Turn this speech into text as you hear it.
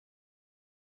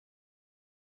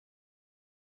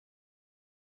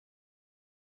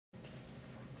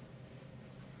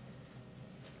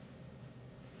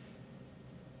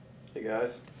Hey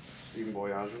guys, Stephen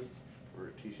Boyajan. We're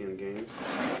at TCN Games.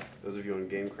 Those of you on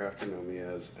Game Crafter know me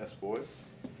as S-Boy.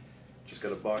 Just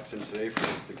got a box in today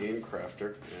from the Game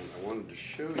Crafter, and I wanted to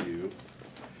show you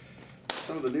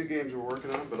some of the new games we're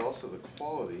working on, but also the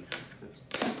quality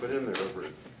that's put in there over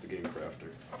at the Game Crafter.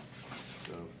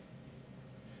 So,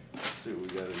 let's see what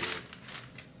we got in here.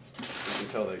 You can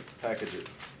tell they package it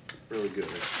really good.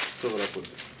 They fill it up with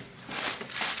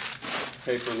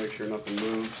paper, make sure nothing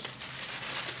moves.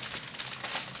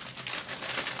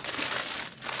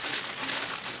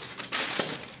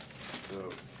 So,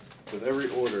 with every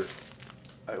order,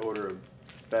 I order a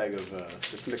bag of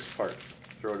just mixed parts.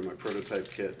 Throw it in my prototype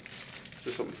kit.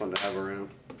 Just something fun to have around.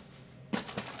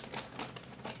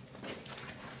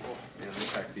 Oh man, they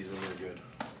pack these in there good.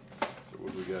 So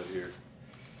what do we got here?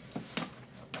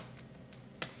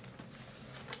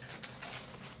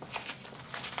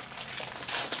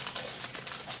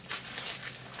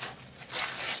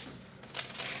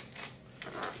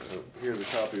 So here's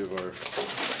a copy of our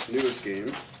newest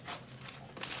game,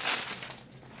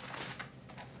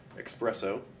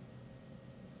 Expresso.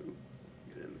 Ooh,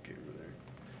 get it in the camera there.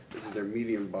 This is their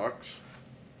medium box.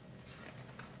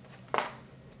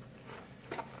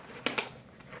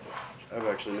 I've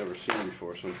actually never seen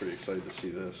before, so I'm pretty excited to see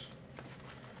this.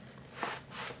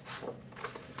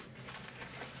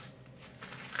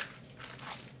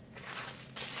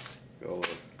 Got all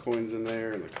the coins in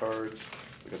there and the cards.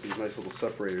 We got these nice little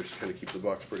separators to kind of keep the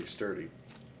box pretty sturdy.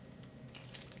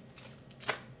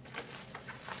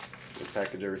 They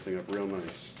package everything up real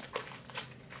nice.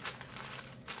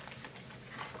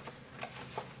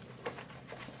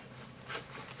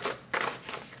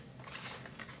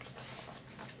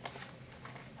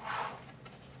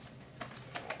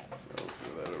 I'll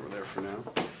throw that over there for now.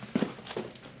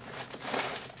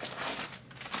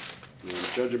 And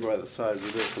judging by the size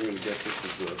of this, I'm going to guess this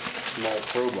is the small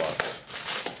Pro box,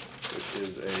 which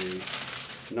is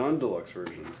a non-deluxe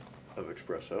version of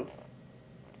Expresso.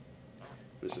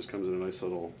 This just comes in a nice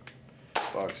little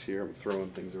box here. I'm throwing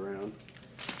things around.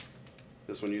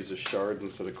 This one uses shards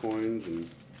instead of coins, and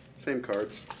same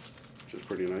cards, which is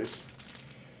pretty nice.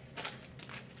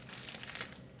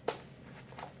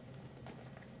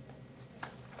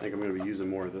 I think I'm going to be using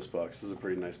more of this box. This is a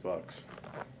pretty nice box.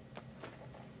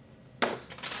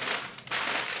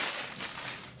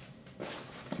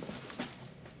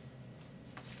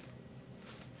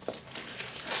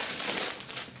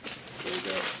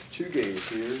 Two games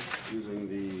here using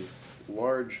the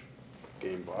large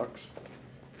game box.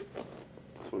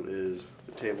 This one is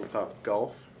the tabletop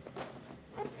golf.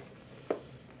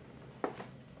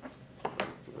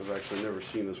 I've actually never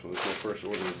seen this one. It's my first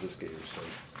order of this game, so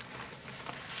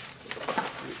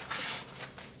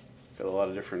got a lot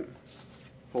of different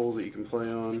holes that you can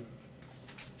play on.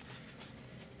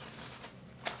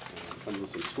 Comes with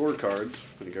some scorecards.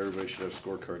 I think everybody should have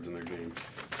scorecards in their game.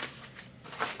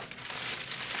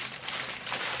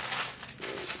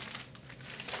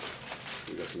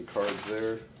 We got some cards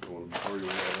there. Don't want to bore you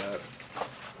with all that.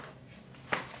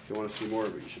 If you want to see more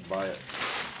of it, you should buy it.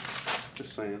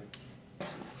 Just saying.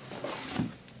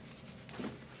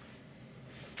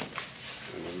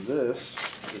 And then this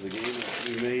is a game that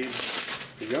we made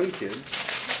for young kids,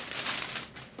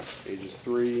 ages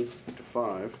 3 to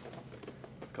 5.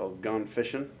 It's called Gone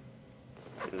Fishing,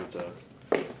 and it's a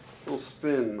little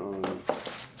spin on the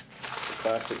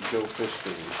classic Go Fish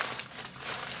game.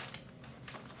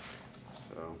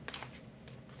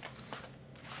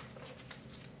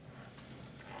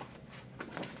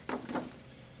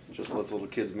 Just lets little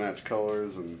kids match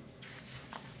colors and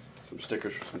some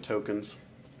stickers for some tokens.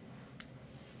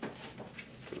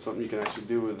 So something you can actually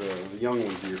do with the young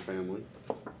ones of your family,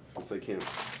 since they can't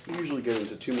usually get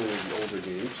into too many of the older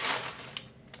games.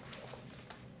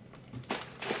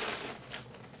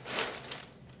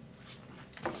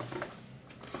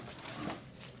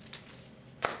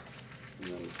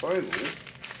 And then finally,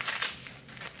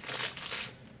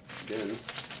 again,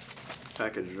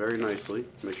 packaged very nicely,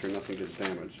 make sure nothing gets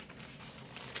damaged.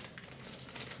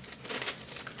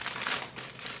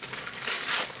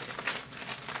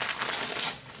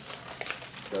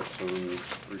 Got some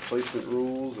replacement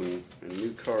rules and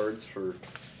new cards for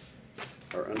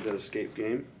our Undead Escape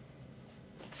game.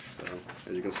 So,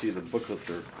 as you can see, the booklets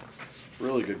are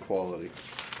really good quality.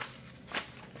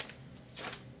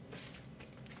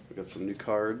 We got some new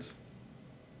cards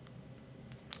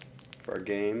for our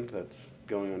game that's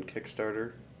going on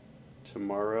Kickstarter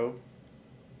tomorrow.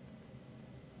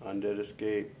 Undead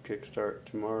Escape Kickstart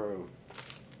tomorrow.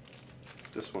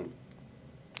 This one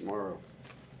tomorrow.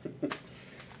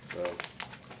 So,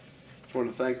 just want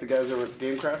to thank the guys over at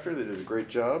Game Crafter. They did a great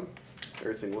job.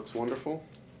 Everything looks wonderful.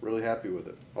 really happy with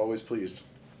it. Always pleased.